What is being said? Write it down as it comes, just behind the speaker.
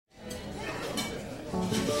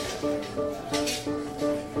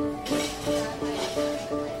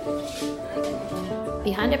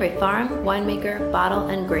Behind every farm, winemaker, bottle,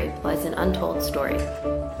 and grape lies an untold story.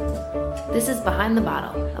 This is Behind the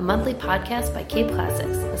Bottle, a monthly podcast by Cape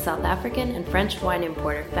Classics, a South African and French wine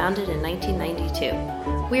importer founded in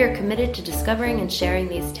 1992. We are committed to discovering and sharing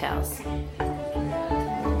these tales.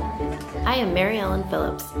 I am Mary Ellen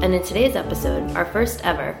Phillips, and in today's episode, our first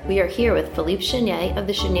ever, we are here with Philippe Chenier of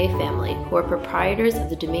the Chenier family, who are proprietors of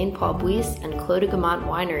the Domaine Paul Buys and Clos de Guimont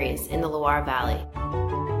wineries in the Loire Valley.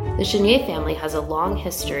 The Chenier family has a long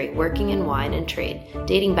history working in wine and trade,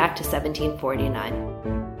 dating back to 1749.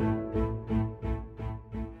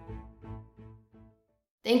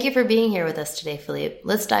 Thank you for being here with us today, Philippe.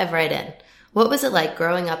 Let's dive right in. What was it like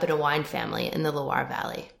growing up in a wine family in the Loire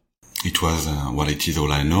Valley? It was, it is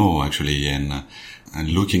all I know, actually, and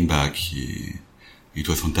looking back, it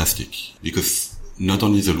was fantastic. Because not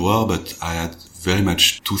only the Loire, but I had very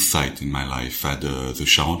much two sides in my life. I had the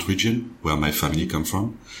Charente region, where my family come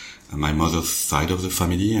from, my mother's side of the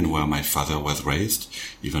family, and where my father was raised,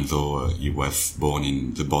 even though he was born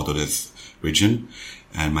in the Bordelais region.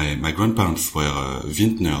 And my grandparents were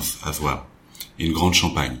vintners as well, in Grande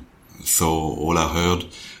Champagne. So all I heard,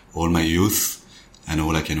 all my youth, and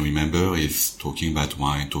all I can remember is talking about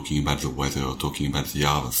wine, talking about the weather, talking about the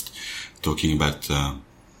harvest, talking about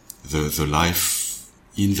the life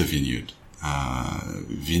in the vineyard,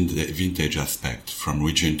 vintage aspect from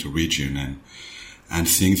region to region, and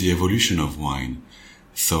seeing the evolution of wine.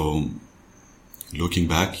 So looking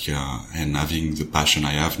back and having the passion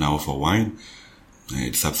I have now for wine,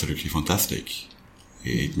 it's absolutely fantastic.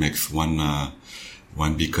 It makes one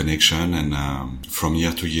big connection, and from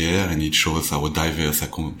year to year, and it shows how diverse, how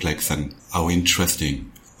complex, and how interesting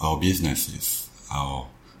our business is, our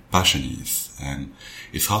passion is. And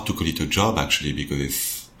it's hard to call it a job, actually,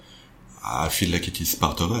 because I feel like it is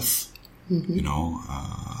part of us. Mm-hmm. You know,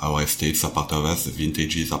 our estates are part of us, the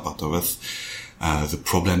vintages are part of us, the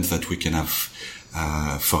problems that we can have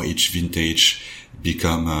for each vintage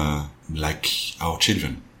become like our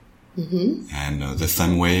children. Mm-hmm. And the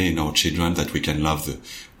same way in our children that we can love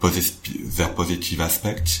their positive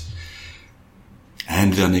aspect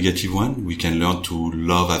and their negative one, we can learn to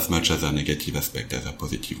love as much as their negative aspect as a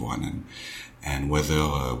positive one. And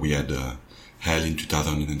whether we had hell in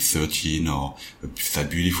 2013 or that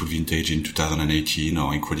beautiful vintage in 2018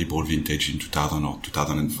 or incredible vintage in 2000 or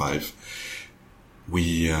 2005,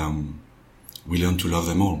 we learn to love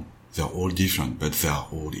them all. They're all different, but they are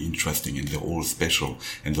all interesting, and they're all special,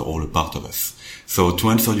 and they're all a part of us. So to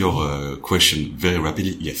answer your question very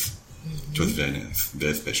rapidly, yes, it was very nice,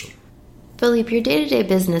 very special. Philippe, your day-to-day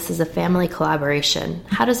business is a family collaboration.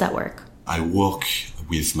 How does that work? I work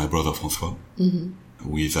with my brother François, mm-hmm.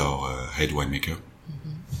 with our head winemaker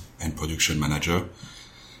mm-hmm. and production manager,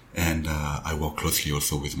 and I work closely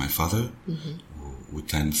also with my father, mm-hmm. who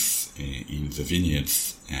tends in the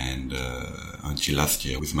vineyards, and until last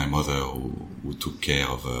year with my mother, who took care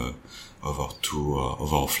of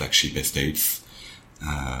our flagship estates,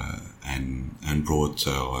 and brought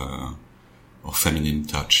our feminine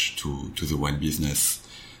touch to the wine business,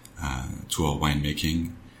 to our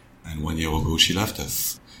winemaking. And 1 year ago, she left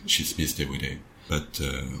us. She's missed every day. But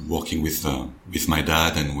working with my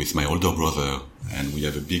dad and with my older brother, and we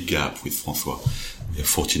have a big gap with François. We have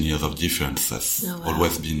 14 years of difference. Has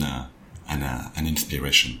always been an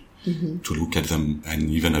inspiration mm-hmm. to look at them, and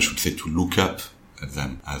even I should say to look up at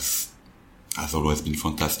them has always been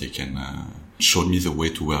fantastic, and showed me the way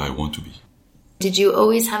to where I want to be. Did you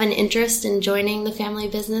always have an interest in joining the family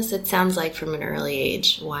business? It sounds like from an early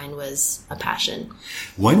age, wine was a passion.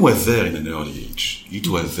 Wine was there in an early age. It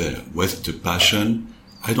was there. Was it a passion?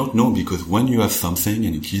 I don't know, because when you have something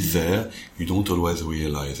and it is there, you don't always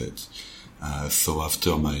realize it. So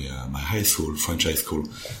after my high school, French high school,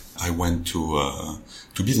 I went to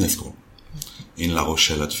business school in La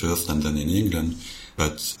Rochelle at first, and then in England.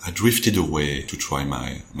 But I drifted away to try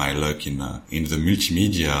my luck in the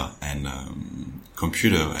multimedia and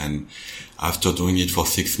computer. And after doing it for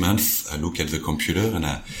 6 months, I look at the computer and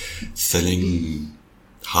I'm selling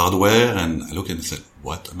hardware, and I look at it and said,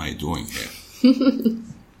 "What am I doing here?"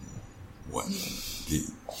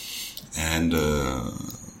 And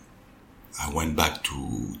I went back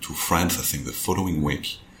to France, I think the following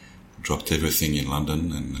week, dropped everything in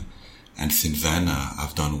London, and since then,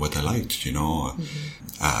 I've done what I liked, you know.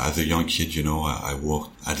 Mm-hmm. As a young kid, you know, I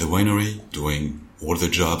worked at the winery, doing all the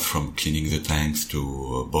jobs from cleaning the tanks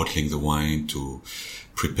to bottling the wine to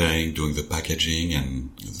preparing, doing the packaging,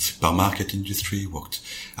 and the supermarket industry. Worked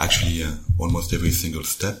actually almost every single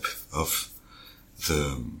step of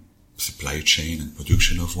the supply chain and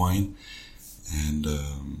production of wine. And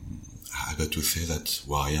I got to say that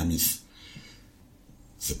where I am is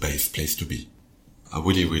the best place to be. I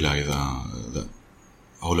really realized how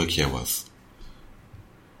lucky I was,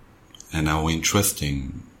 and how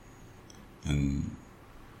interesting and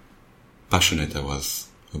passionate I was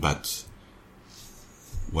about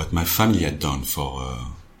what my family had done for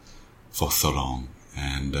so long.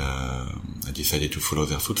 And I decided to follow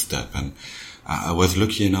their footsteps, and I was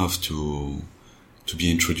lucky enough to be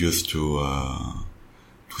introduced to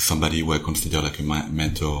somebody who I consider like a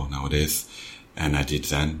mentor nowadays, and I did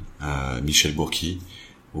then, Michel Bourqui,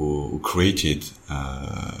 who created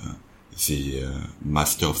the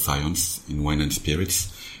Master of Science in Wine and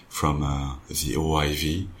Spirits from the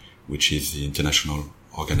OIV, which is the International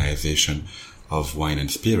Organization of Wine and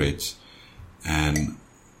Spirits. And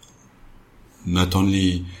not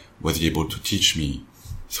only was he able to teach me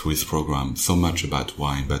through his program so much about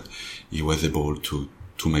wine, but he was able to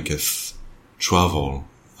make us travel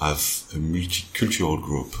as a multicultural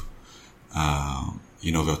group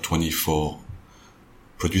in over 24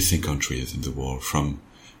 producing countries in the world, from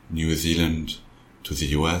New Zealand to the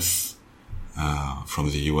US, from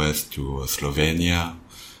the US to Slovenia,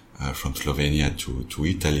 from Slovenia to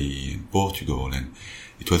Italy and Portugal. And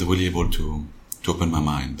it was really able to open my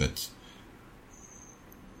mind that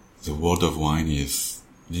the world of wine is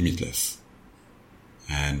limitless,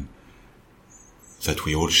 and that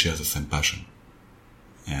we all share the same passion.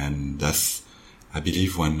 And that's, I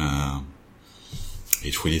believe, when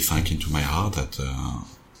it really sank into my heart that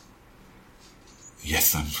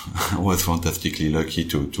yes, I was fantastically lucky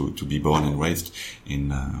to be born and raised in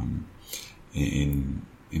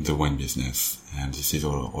the wine business, and this is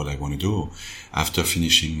all I want to do. After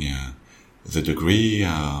finishing the degree,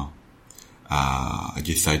 I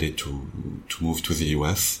decided to move to the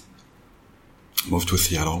US, move to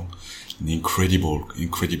Seattle, an incredible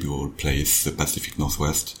place, the Pacific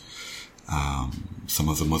Northwest, some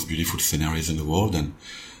of the most beautiful sceneries in the world, and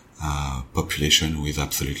population who is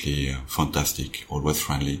absolutely fantastic, always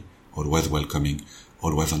friendly, always welcoming,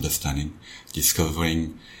 always understanding,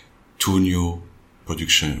 discovering two new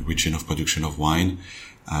region of production of wine,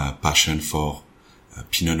 passion for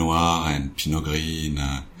Pinot Noir and Pinot Gris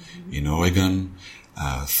in Oregon,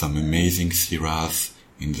 some amazing Syrahs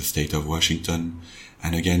in the state of Washington,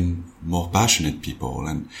 and again, more passionate people.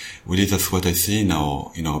 And really that's what I see in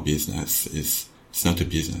our business. It's not a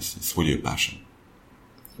business, it's really a passion.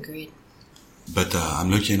 Agreed. But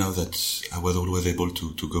I'm lucky enough that I was always able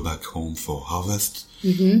to go back home for harvest,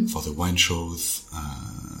 for the wine shows.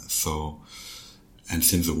 And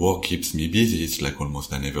since the work keeps me busy, it's like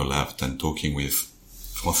almost I never left. And talking with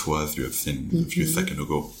Françoise, you have seen a few seconds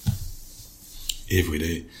ago, every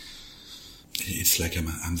day, it's like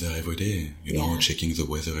I'm there every day, you know, checking the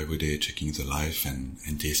weather every day, checking the life, and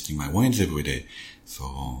tasting my wines every day.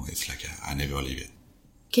 So it's like I never leave it.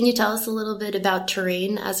 Can you tell us a little bit about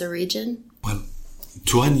Touraine as a region? Well,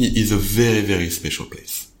 Touraine is a very, very special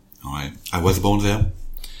place. All right, I was born there.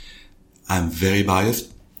 I'm very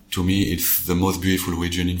biased. To me, it's the most beautiful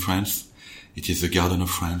region in France. It is the garden of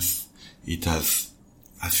France. It has,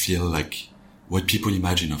 I feel like, what people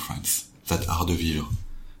imagine of France. That art de vivre,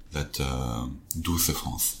 that douce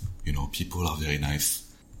France. You know, people are very nice.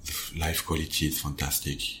 The life quality is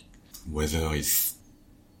fantastic. Weather is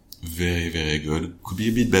very, very good. Could be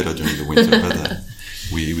a bit better during the winter, but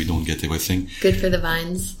we don't get everything. Good for the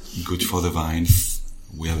vines. Good for the vines.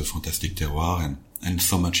 We have a fantastic terroir and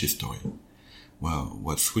so much history. Well,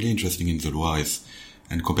 what's really interesting in the Loire is,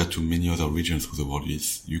 and compared to many other regions of the world,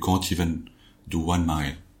 is you can't even do 1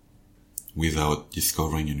 mile without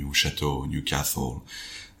discovering a new chateau, a new castle,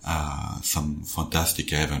 some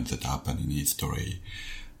fantastic events that happen in history.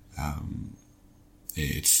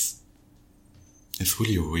 It's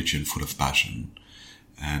really a region full of passion,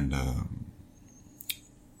 and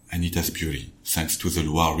it has beauty, thanks to the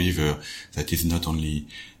Loire River that is not only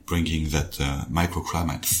bringing that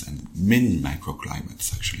microclimates, and many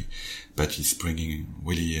microclimates actually, but it's bringing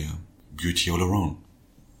really beauty all around.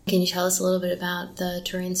 Can you tell us a little bit about the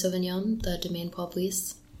Touraine Sauvignon, the Domaine Paul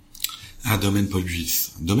Buys? Domaine Paul Buys.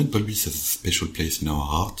 Domaine Paul Buys has a special place in our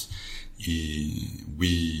heart.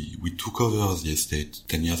 We took over the estate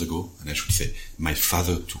 10 years ago, and I should say my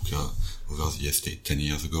father took over the estate 10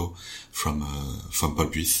 years ago from Paul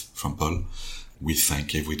Buys, from Paul. We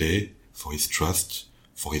thank every day for his trust,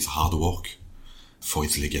 for his hard work, for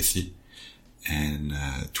his legacy. And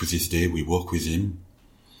to this day, we work with him.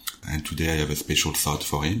 And today I have a special thought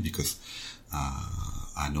for him because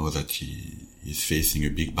I know that he is facing a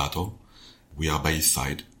big battle. We are by his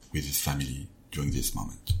side with his family during this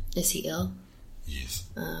moment. Is he ill? Yes.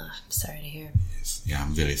 I'm sorry to hear. Yes. Yeah,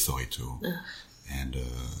 I'm very sorry too. And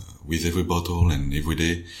with every bottle and every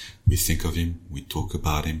day, we think of him, we talk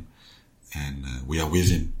about him, and we are with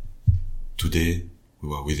him. Today, we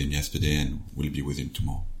were with him yesterday, and we'll be with him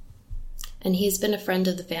tomorrow. And he's been a friend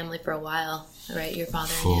of the family for a while, right? Your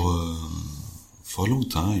father and you? For a long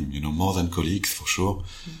time, more than colleagues, for sure.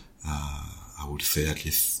 I would say at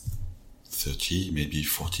least 30, maybe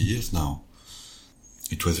 40 years now.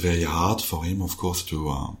 It was very hard for him, of course,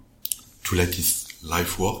 to let his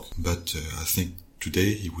life work. But I think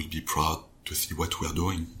today he will be proud to see what we are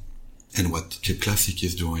doing and what Cape Classic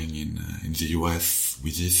is doing in the US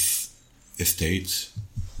with this estate,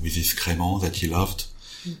 with this Crémant that he loved,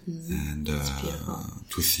 and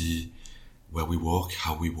to see where we work,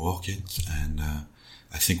 how we work it, and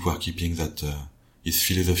I think we are keeping that his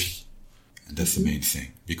philosophy, and that's the main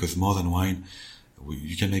thing. Because more than wine,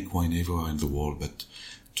 you can make wine everywhere in the world, but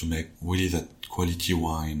to make really that quality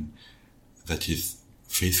wine that is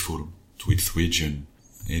faithful to its region,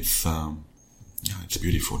 it's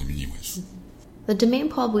beautiful in many ways. The Domaine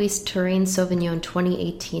Paul Bouys Touraine Sauvignon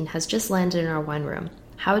 2018 has just landed in our wine room.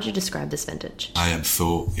 How would you describe this vintage? I am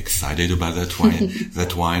so excited about that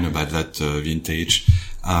wine, about that vintage.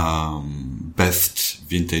 Best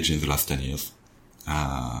vintage in the last 10 years.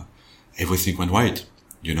 Everything went right.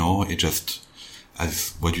 It just,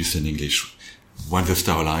 as what you say in English, when the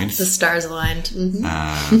star aligns. The stars aligned.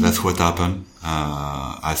 That's what happened.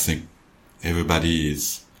 I think everybody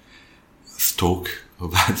is stoked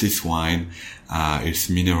about this wine. It's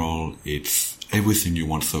mineral. It's everything you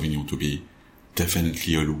want Sauvignon to be.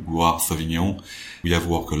 Definitely a Loire Sauvignon. We have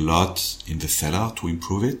worked a lot in the cellar to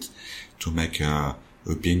improve it, to make a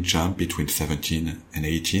big jump between 17 and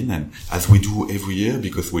 18. And as we do every year,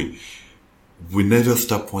 because we never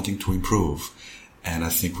stop wanting to improve. And I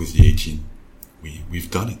think with the 18, we've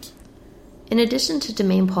done it. In addition to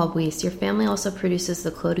Domaine Paul Bouys, your family also produces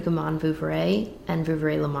the Clos de Guémant Vouvray and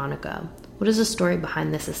Vouvray Le Monaco. What is the story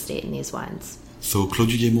behind this estate and these wines? So Clos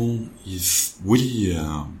du Guémant is really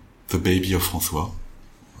the baby of François,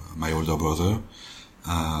 my older brother.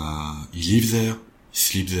 He lives there, he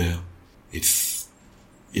sleeps there.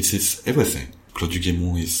 It's everything. Clos du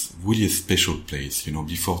Guémant is really a special place.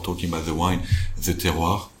 Before talking about the wine, the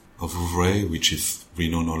terroir of Vouvray, which is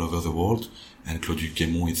renowned all over the world, and Clos du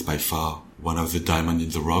Guémant is by far one of the diamonds in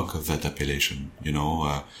the rock of that appellation.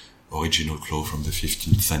 Original clos from the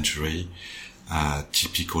 15th century,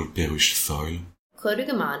 typical Perruche soil. Clos de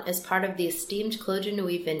Guémant is part of the esteemed Clos de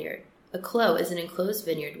Nuits vineyard. A clos is an enclosed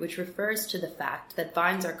vineyard which refers to the fact that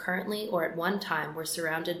vines are currently or at one time were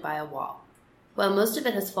surrounded by a wall. While most of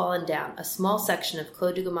it has fallen down, a small section of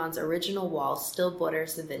Clos de Guémant's original wall still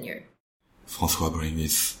borders the vineyard. François brings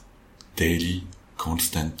his daily,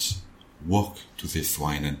 constant work to this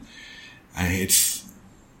wine, and it's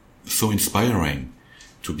so inspiring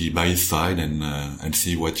to be by his side and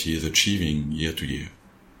see what he is achieving year to year.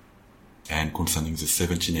 And concerning the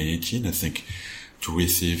 17 and 18, I think to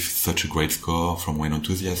receive such a great score from Wine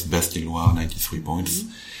Enthusiast, Best in Loire, 93 points,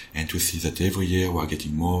 and to see that every year we are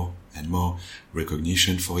getting more and more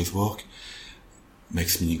recognition for his work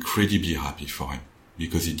makes me incredibly happy for him,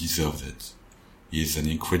 because he deserves it. He is an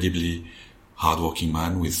incredibly hardworking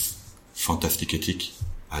man with fantastic ethic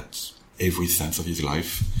at every sense of his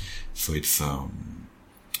life. So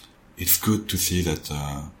it's good to see that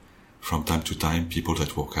from time to time people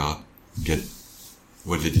that work hard get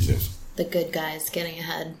what they deserve. The good guys getting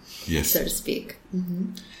ahead, yes, so to speak.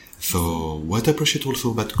 So what I appreciate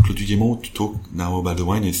also about Clos du Guémant, to talk now about the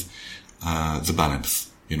wine, is the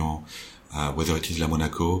balance. Whether it is La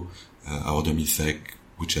Monaco or Demi-Sec,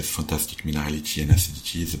 which has fantastic minerality and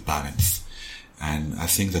acidity, the balance. And I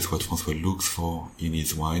think that's what François looks for in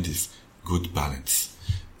his wine, is good balance.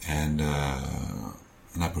 And I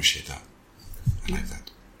appreciate that. I like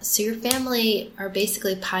that. So your family are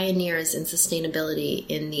basically pioneers in sustainability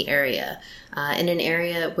in the area, in an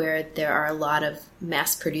area where there are a lot of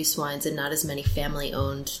mass-produced wines and not as many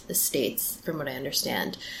family-owned estates, from what I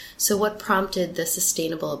understand. So what prompted the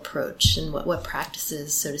sustainable approach, and what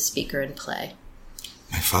practices, so to speak, are in play?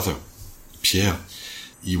 My father, Pierre,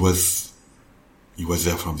 he was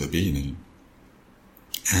there from the beginning,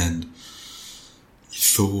 and he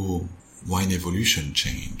saw wine evolution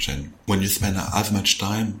change. And when you spend as much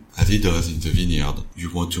time as he does in the vineyard,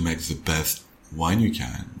 you want to make the best wine you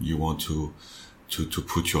can. You want to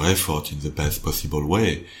put your effort in the best possible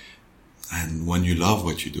way. And when you love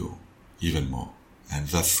what you do, even more. And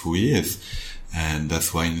that's who he is. And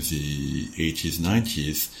that's why in the 80s,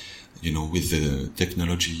 90s, with the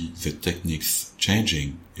technology, the techniques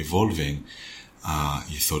changing, evolving,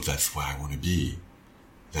 he thought that's where I want to be.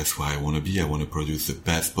 That's where I want to be. I want to produce the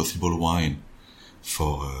best possible wine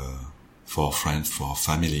for our friends, for our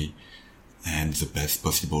family, and the best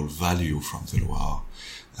possible value from the Loire.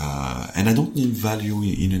 And I don't mean value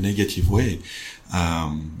in a negative way. I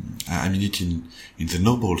mean it in the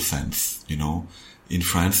noble sense, you know. In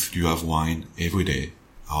France, you have wine every day,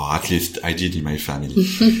 or at least I did in my family.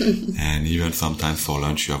 And even sometimes for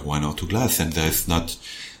lunch, you have 1 or 2 glasses, and there is not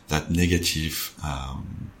that negative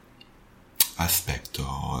aspect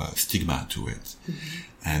or stigma to it.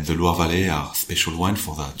 And the Loire Valley are special wine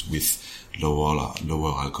for that, with lower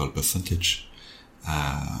alcohol percentage.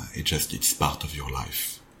 It's part of your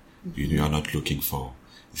life. You are not looking for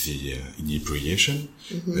the inebriation,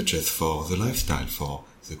 but just for the lifestyle, for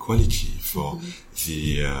the quality, for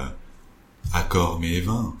the accord mets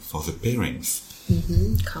vin, for the pairings.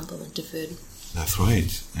 Complement to food. That's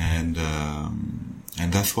right, and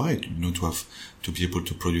that's right. You know, to be able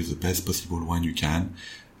to produce the best possible wine you can,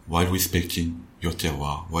 while respecting your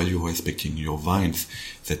terroir, while you're respecting your vines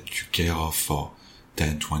that you care of for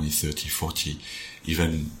 10, 20, 30, 40,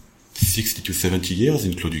 even 60 to 70 years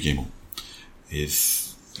in Clos du Guémont.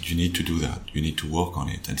 You need to do that. You need to work on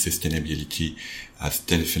it. And sustainability has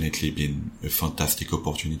definitely been a fantastic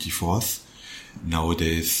opportunity for us.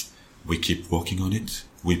 Nowadays, we keep working on it.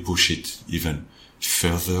 We push it even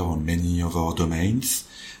further on many of our domains.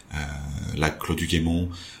 Like Clos du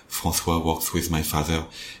Guémont, François works with my father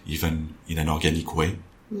even in an organic way.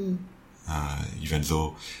 Even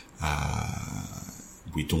though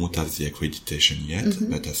we don't have the accreditation yet,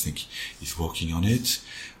 but I think he's working on it.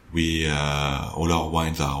 All our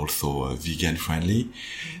wines are also vegan friendly.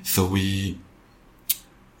 So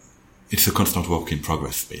it's a constant work in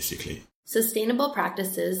progress, basically. Sustainable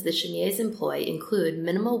practices the Cheniers employ include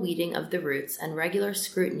minimal weeding of the roots and regular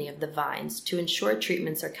scrutiny of the vines to ensure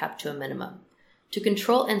treatments are kept to a minimum. To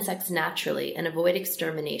control insects naturally and avoid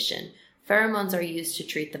extermination, pheromones are used to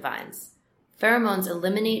treat the vines. Pheromones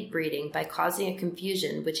eliminate breeding by causing a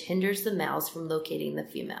confusion which hinders the males from locating the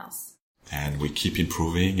females. And we keep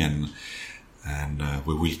improving, and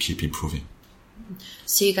we will keep improving.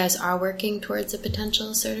 So you guys are working towards a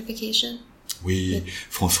potential certification?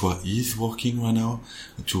 François is working right now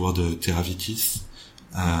toward the Terravitis,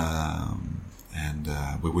 and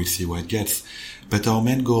we will see where it gets. But our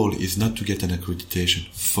main goal is not to get an accreditation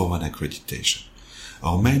for an accreditation.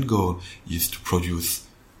 Our main goal is to produce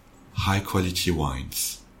high quality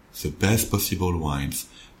wines, the best possible wines,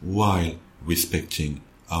 while respecting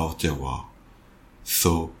our terroir.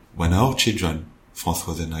 So when our children,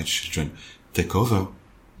 François and I children, take over,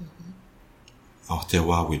 our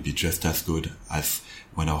terroir will be just as good as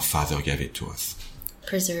when our father gave it to us.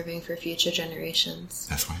 Preserving for future generations.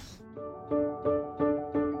 That's right.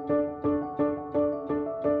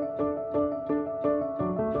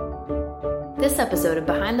 This episode of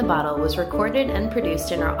Behind the Bottle was recorded and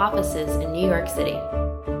produced in our offices in New York City.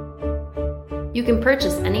 You can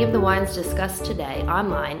purchase any of the wines discussed today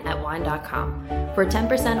online at wine.com. For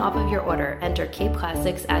 10% off of your order, enter Cape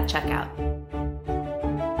Classics at checkout.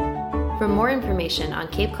 For more information on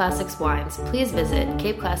Cape Classics wines, please visit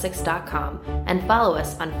capeclassics.com and follow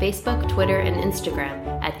us on Facebook, Twitter, and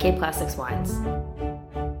Instagram at Cape Classics Wines.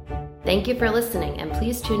 Thank you for listening, and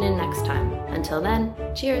please tune in next time. Until then,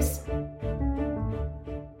 cheers!